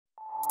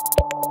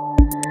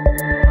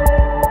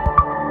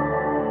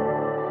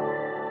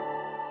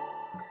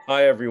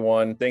Hi,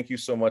 everyone. Thank you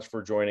so much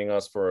for joining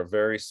us for a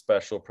very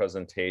special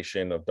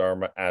presentation of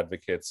Dharma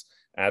Advocates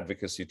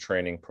Advocacy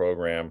Training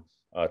Program.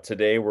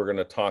 Today, we're going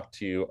to talk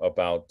to you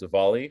about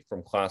Diwali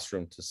from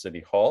classroom to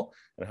City Hall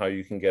and how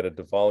you can get a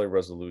Diwali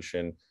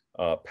resolution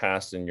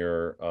passed in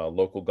your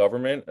local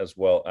government, as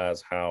well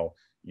as how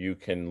you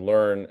can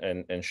learn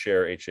and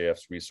share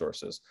HAF's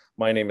resources.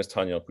 My name is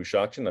Taniel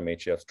Koushakjian. I'm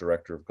HAF's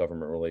Director of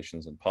Government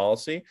Relations and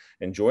Policy.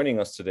 And joining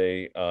us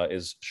today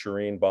is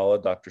Shereen Bhalla,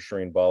 Dr.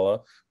 Shereen Bhalla,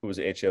 who is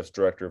HAF's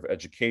Director of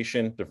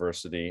Education,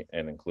 Diversity,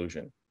 and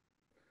Inclusion.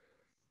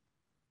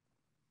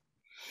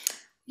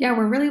 Yeah,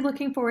 we're really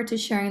looking forward to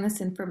sharing this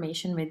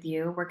information with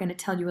you. We're going to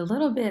tell you a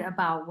little bit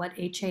about what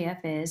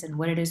HAF is and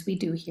what it is we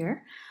do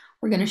here.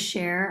 We're going to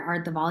share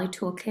our Diwali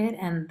toolkit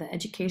and the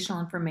educational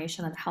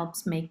information that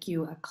helps make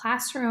you a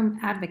classroom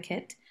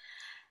advocate.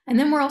 And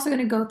then we're also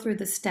going to go through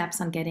the steps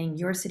on getting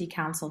your city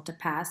council to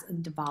pass a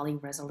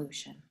Diwali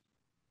resolution.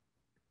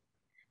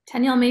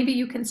 Taniel, maybe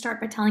you can start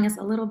by telling us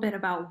a little bit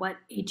about what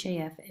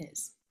HAF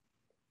is.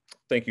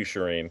 Thank you,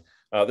 Shereen.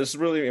 This is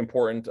really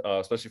important,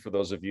 especially for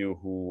those of you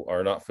who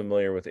are not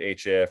familiar with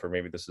HAF, or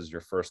maybe this is your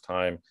first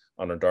time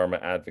on a Dharma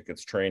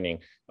Advocates training.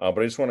 But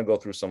I just want to go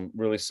through some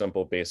really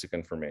simple, basic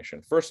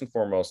information. First and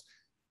foremost,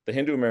 the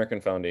Hindu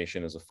American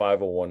Foundation is a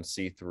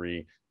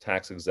 501c3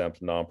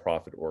 tax-exempt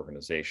nonprofit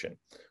organization.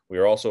 We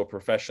are also a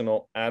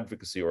professional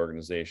advocacy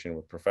organization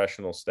with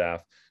professional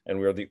staff, and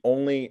we are the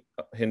only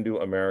Hindu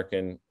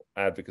American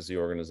advocacy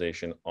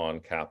organization on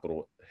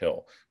Capitol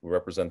Hill. We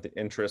represent the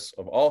interests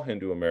of all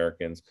Hindu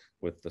Americans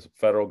with the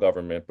federal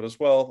government, but as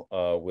well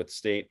with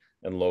state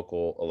and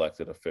local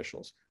elected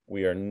officials.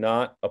 We are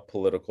not a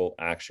political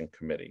action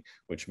committee,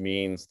 which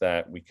means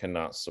that we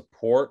cannot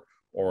support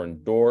or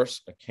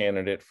endorse a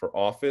candidate for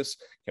office.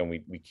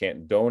 We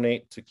can't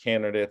donate to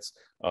candidates.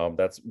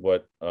 That's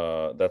what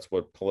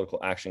political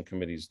action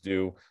committees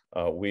do.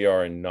 We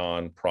are a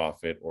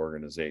nonprofit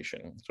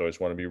organization. So I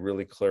just want to be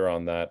really clear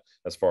on that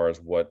as far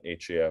as what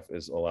HAF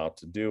is allowed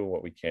to do,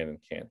 what we can and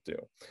can't do.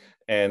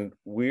 And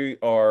we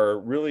are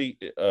really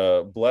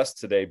blessed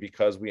today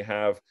because we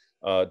have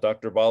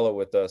Dr. Bhalla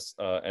with us,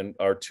 and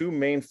our two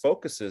main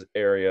focuses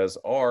areas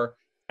are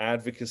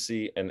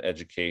advocacy and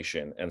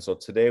education. And so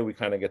today we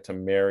kind of get to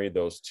marry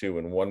those two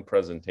in one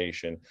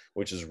presentation,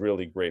 which is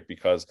really great,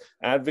 because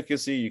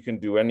advocacy you can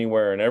do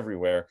anywhere and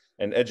everywhere,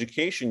 and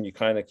education you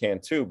kind of can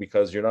too,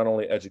 because you're not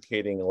only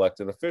educating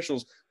elected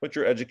officials, but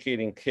you're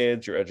educating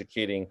kids, you're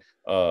educating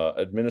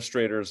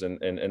administrators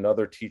and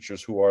other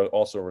teachers who are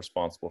also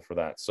responsible for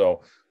that.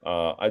 So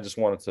I just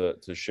wanted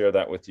to share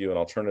that with you, and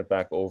I'll turn it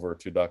back over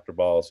to Dr.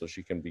 Bhalla so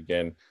she can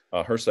begin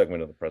her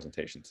segment of the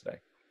presentation today.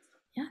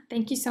 Yeah,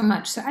 thank you so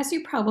much. So as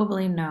you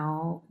probably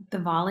know,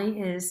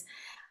 Diwali is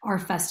our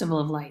festival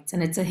of lights,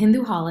 and it's a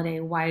Hindu holiday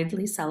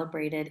widely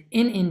celebrated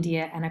in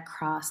India and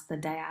across the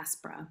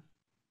diaspora.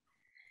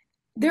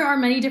 There are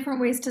many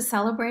different ways to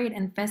celebrate,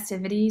 and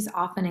festivities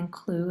often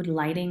include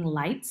lighting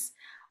lights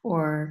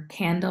or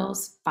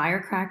candles,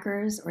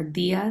 firecrackers, or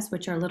diyas,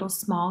 which are little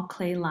small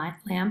clay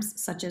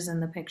lamps, such as in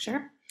the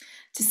picture,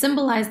 to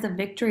symbolize the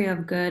victory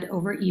of good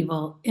over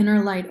evil,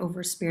 inner light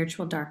over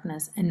spiritual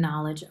darkness, and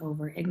knowledge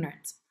over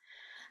ignorance.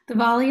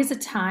 Diwali is a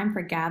time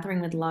for gathering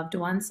with loved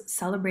ones,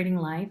 celebrating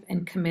life,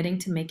 and committing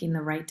to making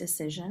the right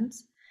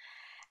decisions.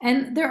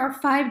 And there are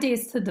 5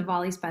 days to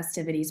Diwali's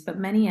festivities, but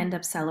many end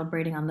up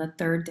celebrating on the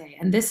third day,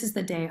 and this is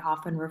the day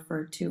often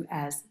referred to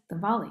as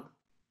Diwali.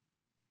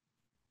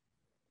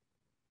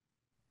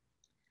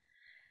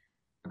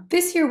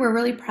 This year, we're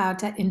really proud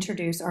to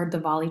introduce our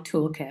Diwali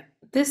toolkit.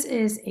 This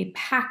is a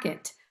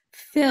packet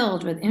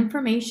filled with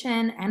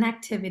information and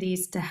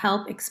activities to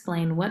help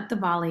explain what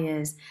Diwali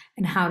is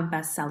and how to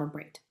best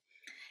celebrate.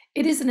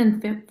 It is an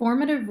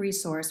informative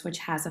resource which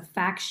has a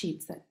fact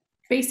sheet that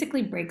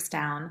basically breaks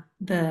down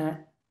the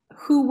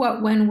who,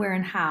 what, when, where,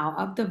 and how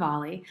of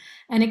Diwali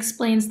and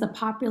explains the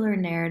popular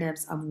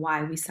narratives of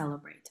why we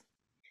celebrate.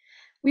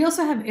 We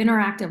also have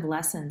interactive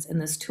lessons in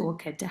this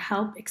toolkit to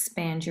help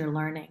expand your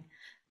learning.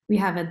 We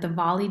have a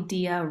Diwali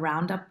Diya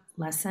Roundup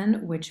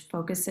lesson, which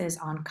focuses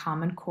on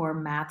Common Core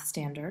math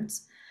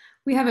standards.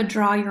 We have a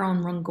Draw Your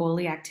Own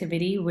Rangoli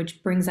activity,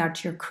 which brings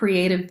out your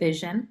creative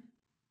vision.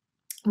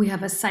 We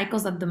have a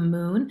Cycles of the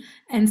Moon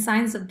and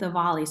Signs of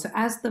Diwali. So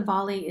as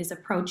Diwali is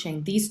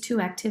approaching, these two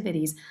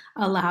activities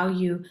allow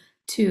you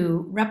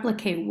to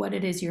replicate what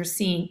it is you're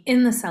seeing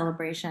in the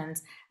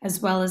celebrations, as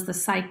well as the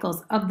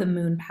cycles of the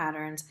moon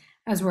patterns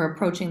as we're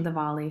approaching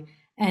Diwali,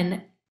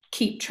 and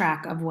keep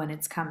track of when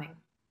it's coming.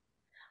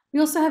 We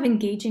also have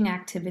engaging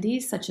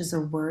activities such as a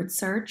word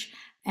search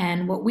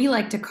and what we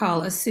like to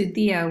call a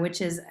Sudiya,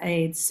 which is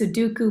a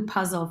Sudoku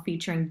puzzle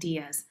featuring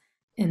diyas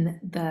in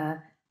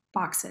the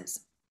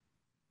boxes.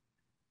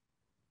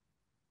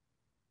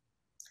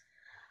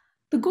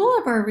 The goal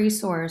of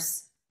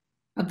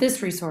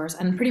this resource,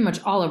 and pretty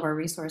much all of our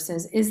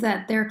resources, is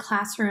that they're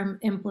classroom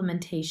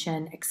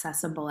implementation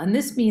accessible. And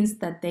this means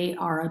that they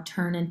are a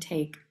turn and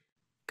take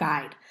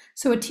guide.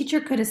 So a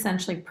teacher could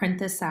essentially print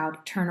this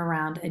out, turn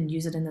around, and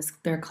use it in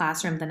their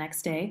classroom the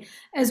next day.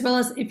 As well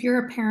as if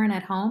you're a parent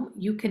at home,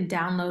 you can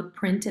download,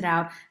 print it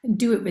out, and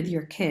do it with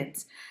your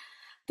kids.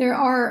 There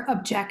are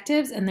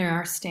objectives and there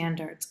are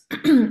standards.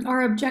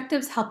 Our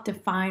objectives help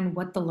define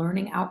what the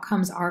learning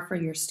outcomes are for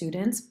your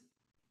students.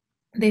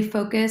 They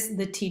focus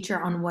the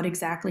teacher on what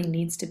exactly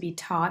needs to be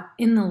taught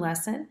in the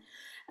lesson,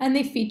 and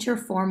they feature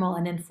formal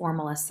and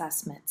informal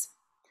assessments.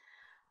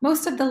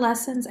 Most of the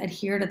lessons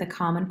adhere to the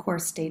Common Core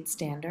state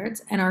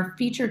standards and are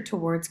featured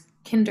towards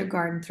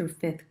kindergarten through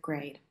 5th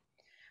grade.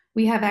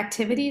 We have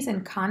activities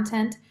and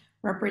content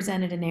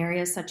represented in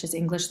areas such as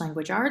English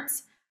language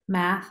arts,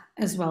 math,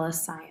 as well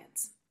as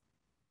science.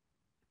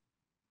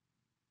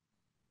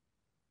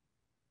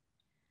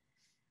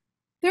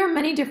 There are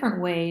many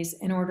different ways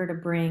in order to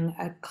bring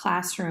a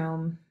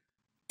classroom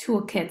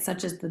toolkit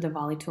such as the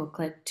Diwali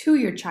toolkit to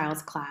your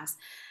child's class.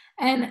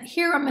 And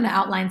here I'm going to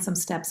outline some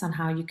steps on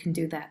how you can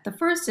do that. The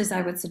first is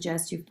I would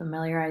suggest you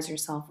familiarize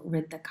yourself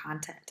with the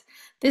content.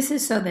 This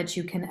is so that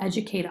you can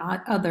educate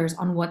others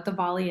on what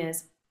Diwali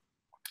is,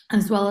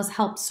 as well as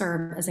help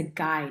serve as a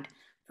guide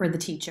for the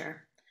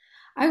teacher.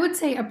 I would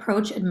say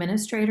approach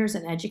administrators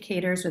and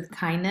educators with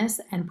kindness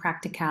and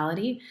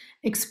practicality,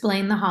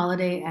 explain the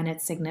holiday and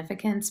its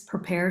significance,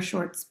 prepare a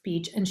short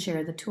speech, and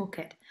share the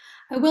toolkit.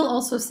 I will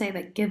also say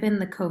that given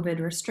the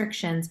COVID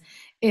restrictions,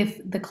 if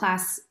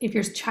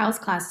your child's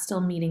class is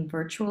still meeting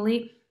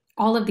virtually,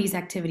 all of these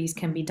activities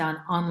can be done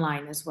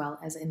online as well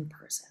as in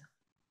person.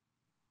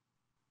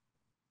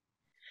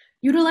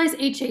 Utilize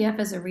HAF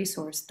as a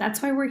resource.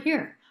 That's why we're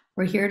here.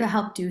 We're here to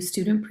help do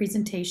student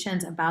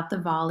presentations about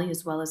Diwali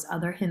as well as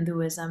other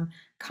Hinduism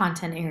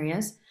content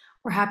areas.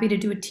 We're happy to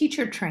do a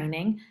teacher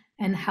training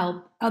and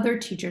help other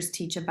teachers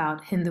teach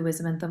about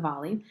Hinduism and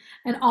Diwali.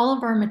 And all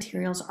of our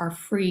materials are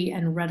free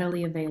and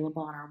readily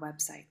available on our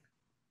website.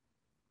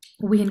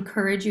 We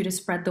encourage you to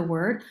spread the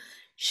word.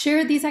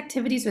 Share these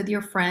activities with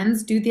your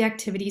friends. Do the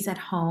activities at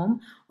home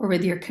or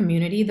with your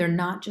community. They're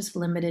not just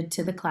limited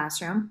to the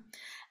classroom.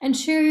 And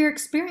share your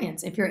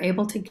experience. If you're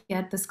able to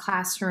get this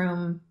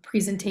classroom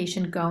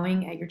presentation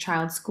going at your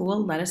child's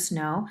school, let us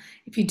know.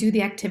 If you do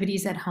the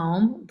activities at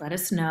home, let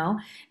us know.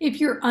 If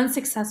you're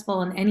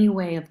unsuccessful in any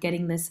way of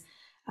getting this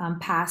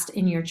passed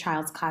in your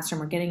child's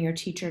classroom or getting your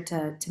teacher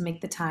to make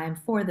the time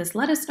for this,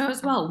 let us know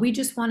as well. We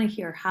just want to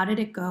hear, how did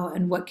it go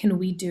and what can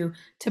we do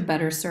to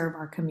better serve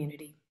our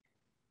community?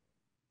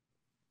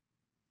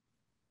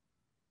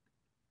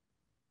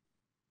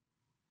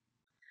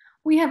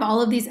 We have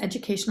all of these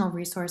educational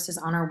resources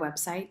on our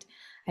website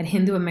at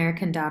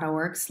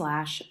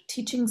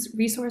hinduamerican.org/teaching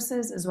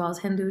resources, as well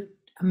as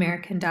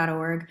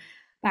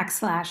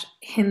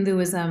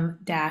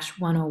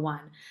hinduamerican.org/Hinduism-101.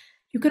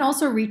 You can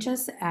also reach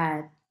us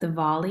at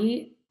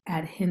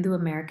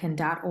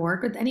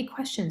Diwali@hinduamerican.org with any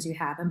questions you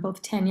have, and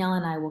both Taniel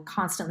and I will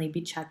constantly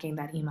be checking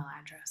that email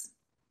address.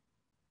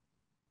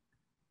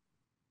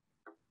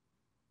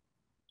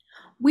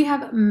 We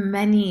have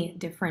many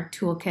different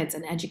toolkits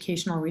and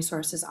educational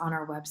resources on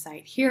our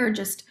website. Here are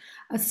just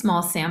a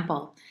small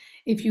sample.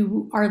 If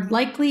you are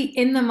likely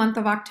in the month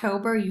of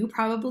October, you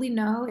probably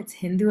know it's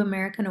Hindu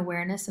American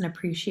Awareness and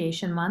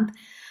Appreciation Month.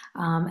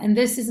 And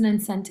this is an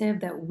incentive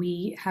that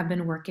we have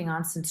been working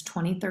on since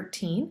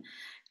 2013.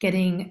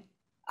 Getting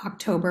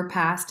October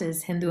passed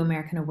as Hindu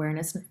American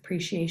Awareness and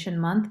Appreciation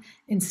Month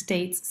in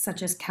states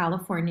such as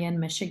California and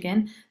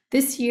Michigan.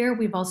 This year,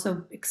 we've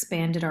also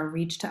expanded our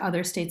reach to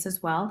other states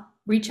as well.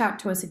 Reach out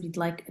to us if you'd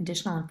like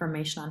additional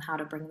information on how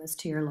to bring this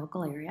to your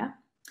local area.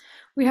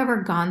 We have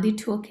our Gandhi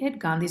Toolkit.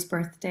 Gandhi's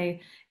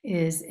birthday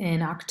is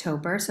in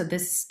October, so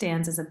this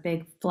stands as a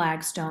big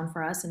flagstone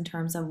for us in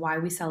terms of why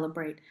we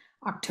celebrate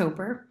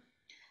October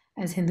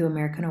as Hindu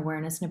American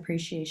Awareness and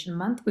Appreciation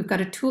Month. We've got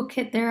a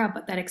toolkit there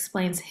that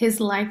explains his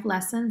life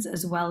lessons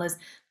as well as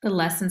the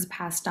lessons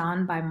passed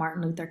on by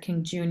Martin Luther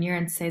King Jr.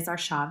 and Cesar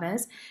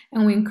Chavez,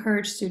 and we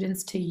encourage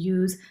students to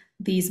use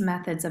these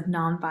methods of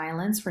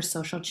nonviolence for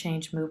social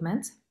change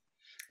movements.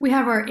 We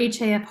have our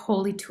HAF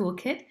Holi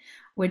Toolkit,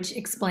 which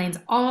explains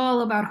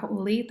all about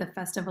Holi, the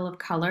Festival of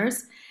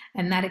Colors,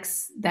 and that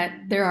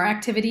there are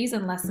activities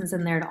and lessons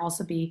in there to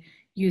also be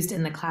used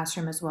in the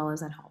classroom as well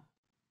as at home.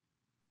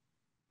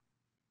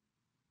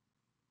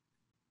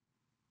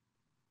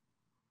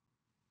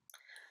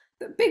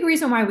 The big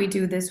reason why we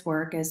do this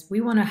work is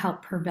we want to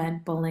help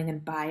prevent bullying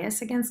and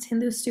bias against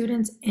Hindu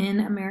students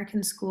in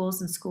American schools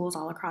and schools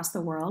all across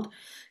the world.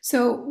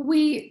 So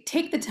we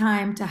take the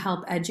time to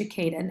help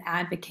educate and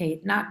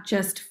advocate not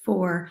just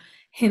for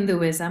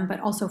Hinduism, but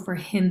also for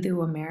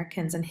Hindu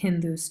Americans and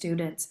Hindu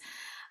students.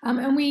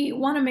 And we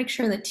want to make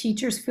sure that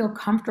teachers feel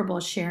comfortable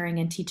sharing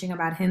and teaching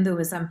about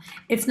Hinduism.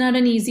 It's not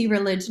an easy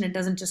religion. It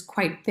doesn't just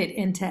quite fit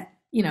into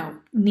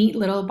neat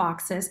little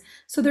boxes.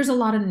 So there's a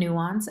lot of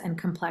nuance and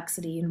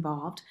complexity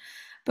involved.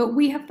 But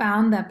we have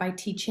found that by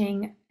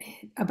teaching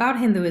about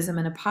Hinduism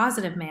in a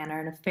positive manner,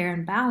 in a fair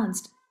and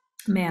balanced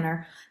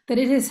manner, that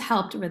it has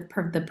helped with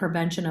the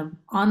prevention of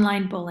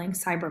online bullying,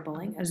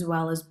 cyberbullying, as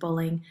well as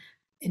bullying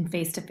in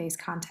face-to-face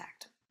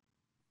contact.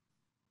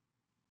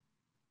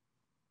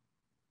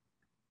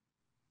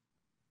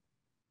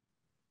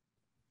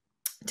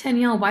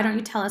 Taniel, why don't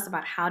you tell us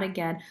about how to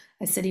get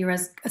a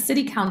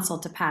city council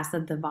to pass the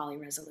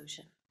Diwali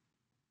resolution?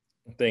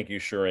 Thank you,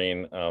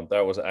 Shereen.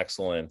 That was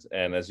excellent.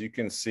 And as you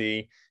can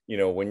see,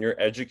 when you're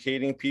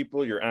educating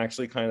people, you're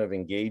actually kind of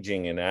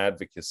engaging in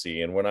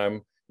advocacy. And when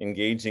I'm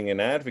engaging in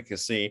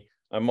advocacy,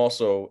 I'm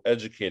also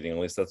educating. At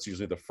least that's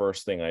usually the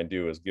first thing I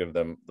do, is give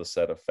them the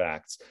set of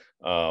facts.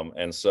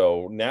 And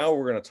so now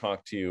we're going to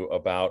talk to you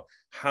about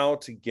how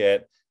to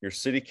get your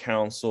city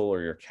council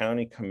or your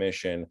county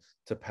commission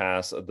to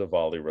pass a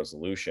Diwali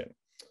resolution.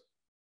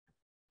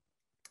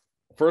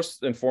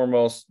 First and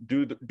foremost,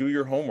 do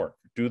your homework,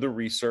 do the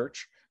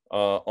research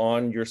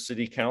on your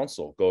city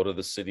council. Go to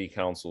the city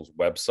council's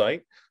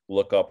website,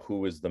 look up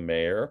who is the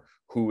mayor,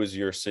 who is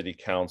your city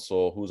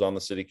council, who's on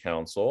the city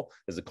council.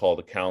 Is it called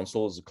a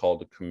council? Is it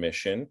called a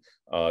commission?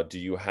 Do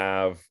you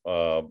have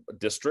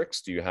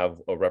districts? Do you have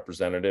a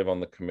representative on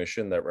the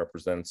commission that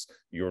represents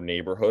your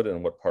neighborhood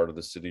and what part of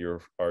the city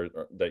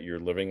that you're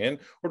living in?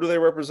 Or do they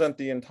represent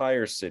the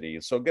entire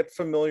city? So get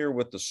familiar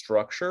with the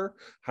structure.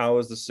 How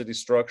is the city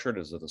structured?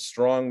 Is it a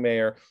strong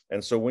mayor?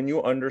 And so when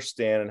you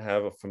understand and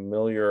have a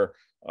familiar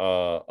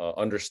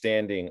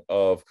understanding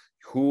of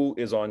who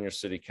is on your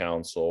city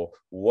council,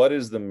 what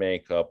is the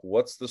makeup,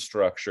 what's the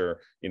structure,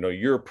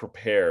 you're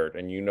prepared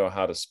and you know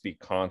how to speak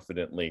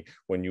confidently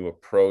when you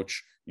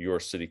approach your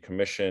city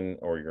commission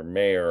or your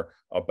mayor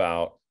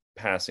about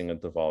passing a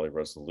Diwali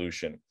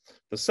resolution.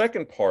 The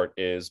second part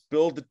is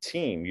build a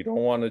team. You don't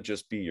want to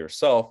just be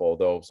yourself,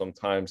 although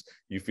sometimes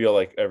you feel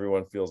like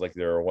everyone feels like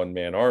they're a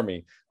one-man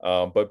army,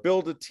 but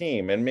build a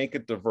team and make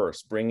it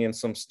diverse. Bring in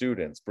some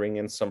students, bring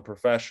in some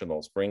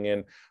professionals, bring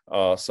in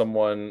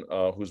someone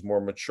who's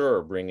more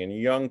mature, bring in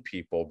young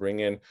people, bring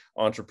in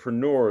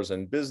entrepreneurs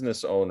and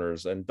business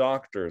owners and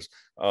doctors,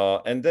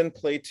 and then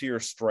play to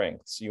your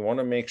strengths. You want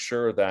to make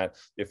sure that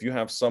if you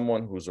have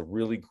someone who's a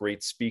really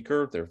great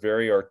speaker, they're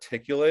very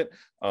articulate,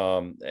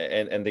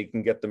 and they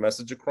can get the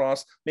message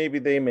across, maybe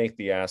they make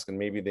the ask and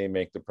maybe they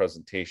make the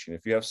presentation.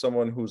 If you have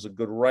someone who's a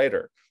good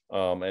writer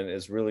and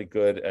is really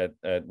good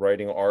at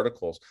writing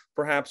articles,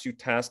 perhaps you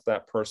task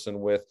that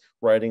person with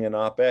writing an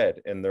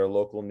op-ed in their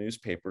local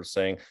newspaper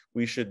saying,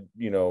 we should,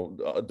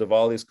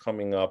 Diwali is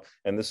coming up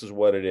and this is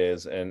what it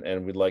is,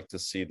 and we'd like to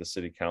see the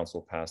city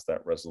council pass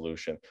that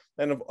resolution.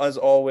 And as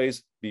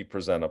always, be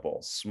presentable,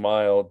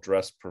 smile,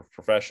 dress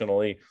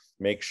professionally,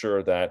 make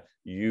sure that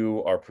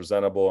you are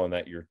presentable and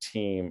that your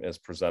team is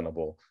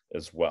presentable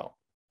as well.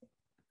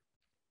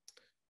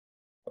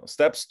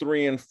 Steps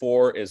 3 and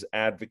 4 is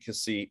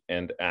advocacy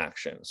and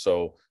action.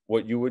 So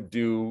what you would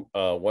do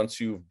once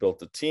you've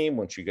built a team,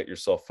 once you get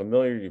yourself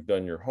familiar, you've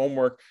done your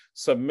homework,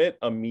 submit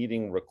a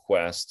meeting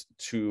request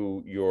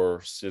to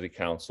your city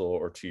council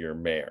or to your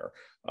mayor.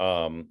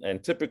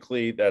 And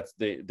typically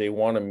they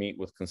want to meet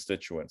with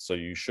constituents. So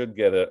you should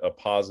get a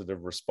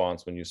positive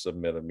response when you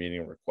submit a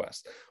meeting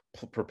request.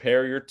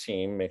 Prepare your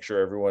team, make sure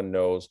everyone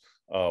knows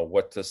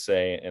what to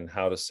say and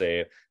how to say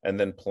it, and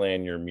then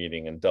plan your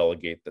meeting and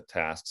delegate the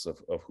tasks of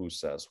who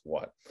says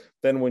what.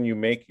 Then when you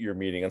make your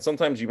meeting, and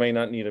sometimes you may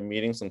not need a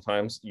meeting,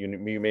 sometimes you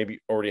maybe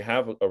already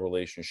have a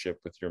relationship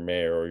with your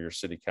mayor or your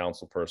city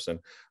council person,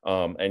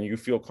 and you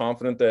feel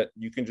confident that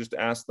you can just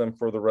ask them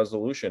for the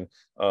resolution,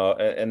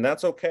 and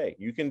that's okay.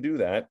 You can do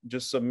that.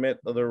 Just submit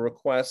the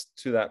request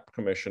to that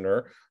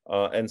commissioner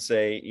and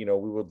say, we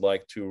would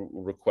like to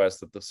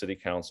request that the city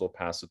council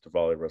pass a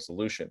Diwali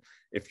resolution.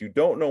 If you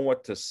don't know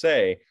what to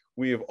say,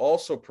 we have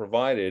also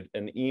provided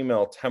an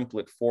email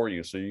template for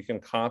you so you can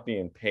copy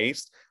and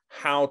paste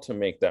how to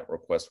make that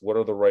request. What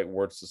are the right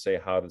words to say,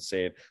 how to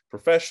say it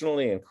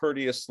professionally and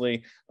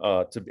courteously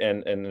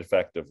and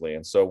effectively.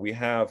 And so we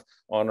have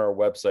on our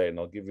website, and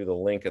I'll give you the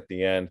link at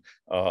the end,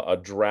 a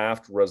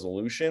draft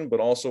resolution, but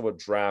also a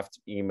draft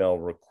email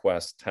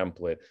request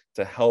template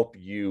to help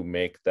you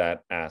make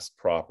that ask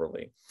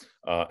properly.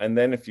 And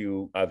then if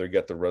you either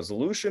get the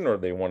resolution or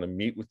they want to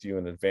meet with you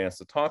in advance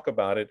to talk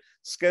about it,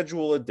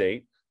 schedule a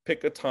date.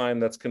 Pick a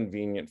time that's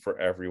convenient for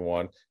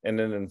everyone, and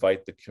then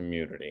invite the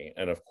community.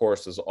 And of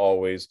course, as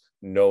always,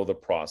 know the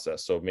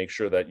process. So make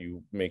sure that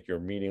you make your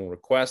meeting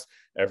request.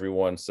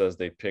 Everyone says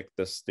they picked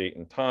this date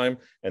and time,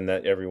 and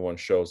that everyone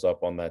shows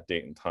up on that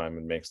date and time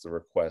and makes the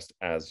request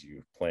as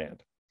you've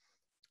planned.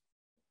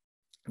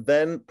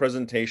 Then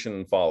presentation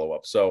and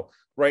follow-up. So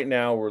right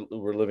now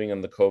we're living in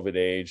the COVID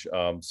age.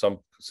 Some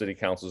city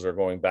councils are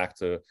going back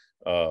to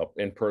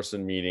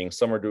in-person meetings.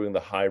 Some are doing the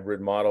hybrid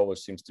model,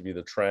 which seems to be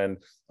the trend.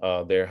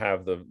 They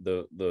have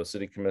the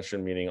city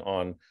commission meeting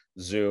on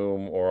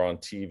Zoom or on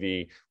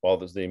TV while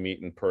they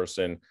meet in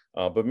person.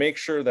 But make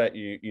sure that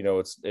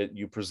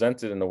you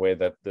present it in a way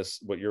that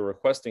what you're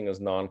requesting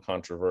is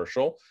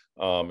non-controversial.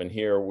 And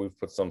here we've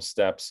put some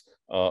steps,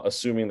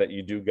 assuming that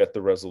you do get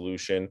the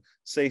resolution.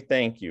 Say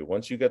thank you.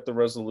 Once you get the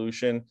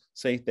resolution,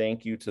 say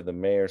thank you to the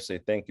mayor, say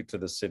thank you to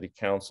the city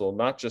council,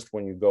 not just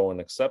when you go and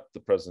accept the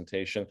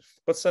presentation,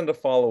 but send a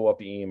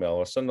follow-up email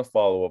or send a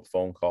follow-up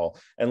phone call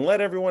and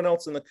let everyone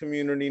else in the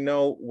community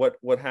know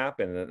what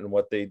happened and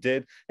what they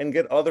did, and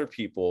get other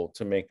people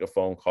to make a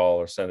phone call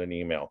or send an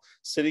email.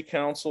 City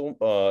council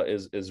council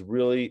is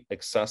really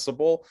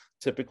accessible.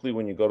 Typically,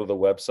 when you go to the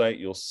website,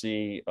 you'll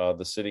see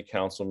the city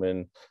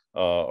councilman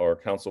or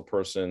council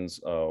person's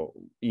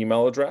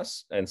email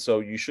address. And so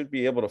you should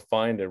be able to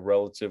find it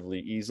relatively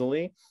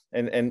easily.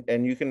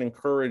 And you can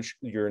encourage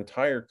your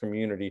entire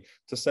community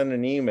to send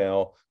an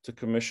email to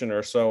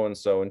Commissioner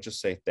so-and-so and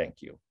just say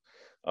thank you.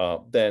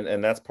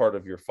 And that's part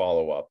of your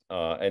follow-up.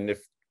 And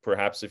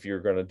perhaps if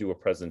you're going to do a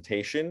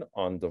presentation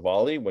on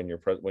Diwali when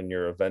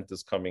your event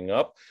is coming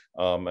up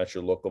at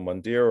your local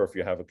mandir, or if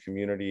you have a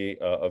community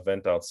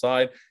event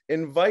outside,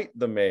 invite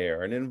the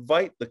mayor and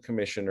invite the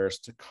commissioners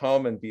to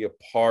come and be a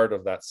part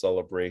of that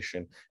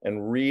celebration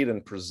and read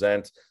and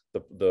present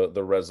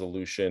the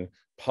resolution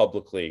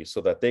publicly,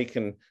 so that they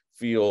can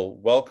feel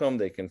welcome,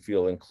 they can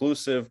feel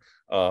inclusive,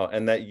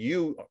 and that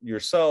you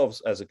yourselves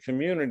as a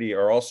community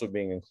are also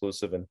being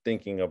inclusive and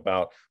thinking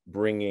about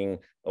bringing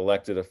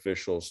elected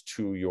officials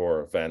to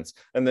your events,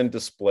 and then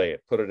display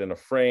it, put it in a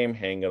frame,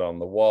 hang it on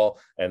the wall,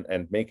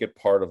 and make it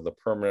part of the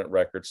permanent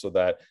record, so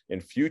that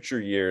in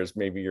future years,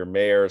 maybe your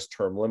mayor is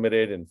term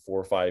limited in 4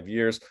 or 5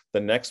 years,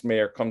 the next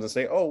mayor comes and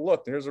say, oh,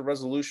 look, there's a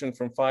resolution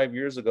from 5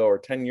 years ago or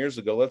 10 years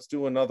ago, let's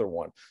do another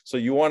one. So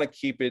you want to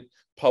keep it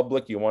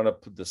public, you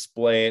want to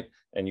display it,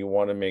 and you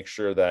want to make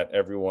sure that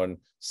everyone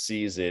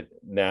sees it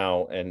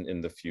now and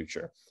in the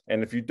future.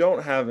 And if you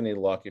don't have any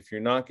luck, if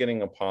you're not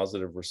getting a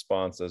positive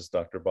response, as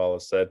Dr.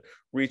 Bhalla said,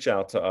 reach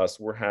out to us.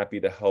 We're happy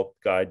to help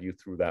guide you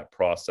through that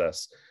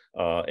process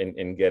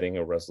in getting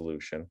a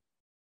resolution.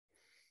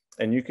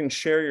 And you can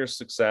share your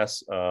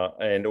success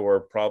and or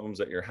problems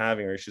that you're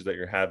having or issues that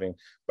you're having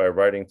by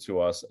writing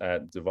to us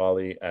at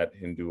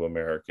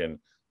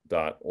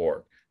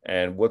Diwali@HinduAmerican.org.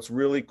 And what's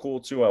really cool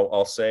too,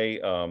 I'll say,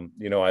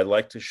 I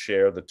like to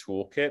share the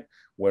toolkit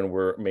when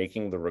we're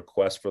making the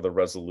request for the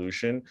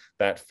resolution.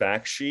 That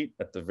fact sheet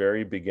at the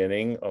very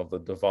beginning of the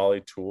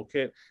Diwali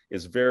toolkit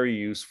is very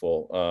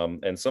useful.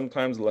 And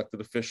sometimes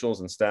elected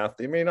officials and staff,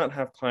 they may not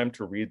have time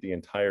to read the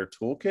entire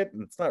toolkit.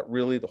 And it's not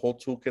really, the whole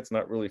toolkit's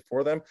not really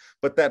for them,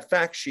 but that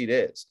fact sheet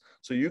is.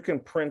 So you can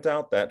print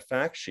out that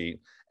fact sheet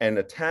and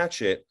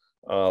attach it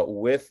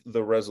with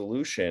the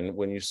resolution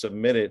when you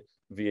submit it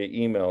via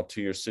email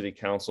to your city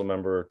council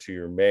member or to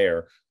your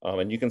mayor.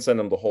 And you can send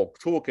them the whole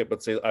toolkit,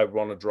 but say, I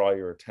want to draw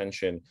your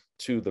attention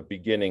to the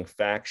beginning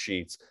fact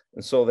sheets,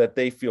 and so that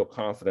they feel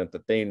confident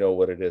that they know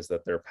what it is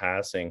that they're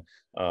passing.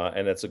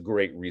 And it's a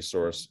great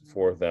resource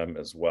for them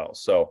as well.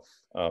 So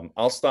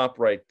I'll stop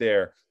right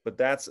there, but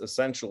that's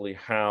essentially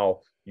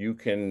how you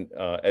can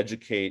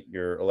educate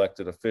your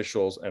elected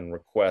officials and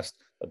request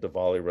a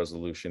Diwali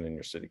resolution in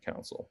your city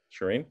council.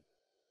 Shereen?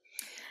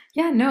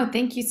 Yeah, no,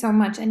 thank you so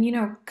much. And,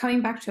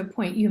 coming back to a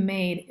point you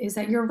made is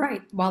that you're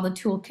right. While the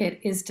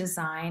toolkit is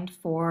designed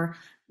for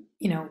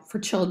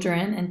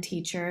children and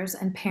teachers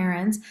and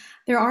parents,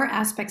 there are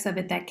aspects of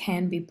it that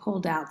can be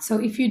pulled out. So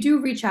if you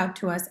do reach out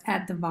to us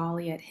at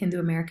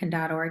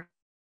Diwali@HinduAmerican.org,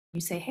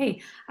 you say,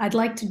 hey, I'd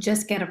like to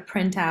just get a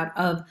printout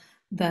of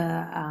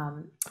the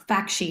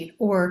fact sheet,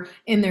 or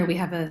in there we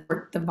have the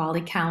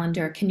Diwali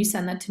calendar. Can you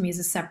send that to me as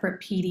a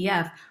separate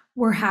PDF?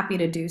 We're happy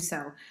to do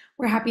so.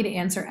 We're happy to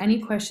answer any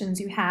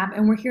questions you have,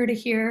 and we're here to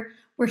hear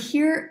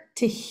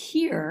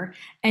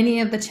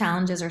any of the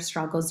challenges or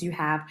struggles you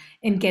have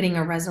in getting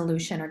a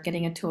resolution or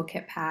getting a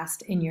toolkit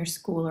passed in your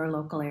school or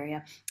local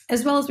area,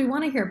 as well as we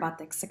want to hear about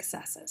the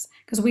successes,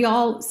 because we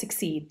all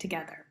succeed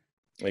together.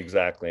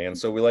 Exactly. And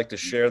so we like to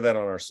share that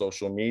on our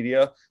social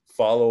media.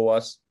 Follow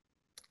us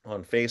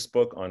on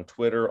Facebook, on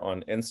Twitter,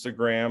 on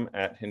Instagram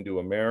 @Hindu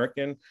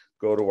American.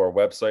 Go to our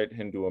website,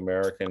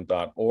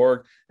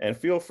 HinduAmerican.org, and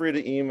feel free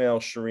to email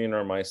Shereen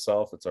or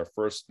myself. It's our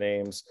first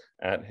names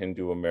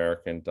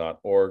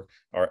 @HinduAmerican.org.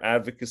 Our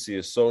advocacy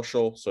is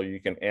social, so you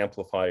can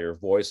amplify your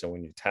voice, and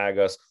when you tag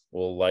us,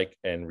 we'll like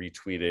and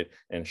retweet it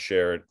and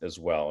share it as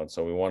well. And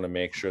so we want to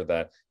make sure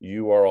that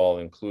you are all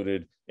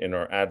included in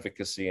our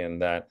advocacy,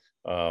 and that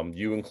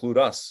you include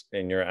us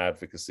in your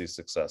advocacy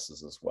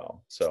successes as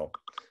well. So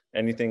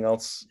anything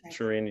else,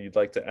 Shereen, you'd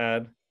like to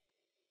add?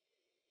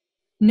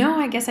 No,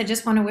 I guess I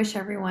just want to wish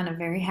everyone a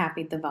very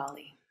happy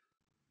Diwali.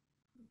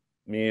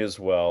 Me as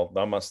well.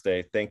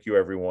 Namaste. Thank you,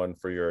 everyone,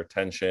 for your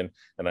attention.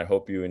 And I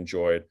hope you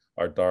enjoyed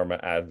our Dharma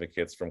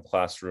Advocates from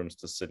Classrooms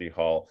to City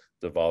Hall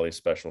Diwali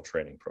Special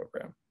Training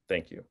Program.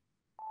 Thank you.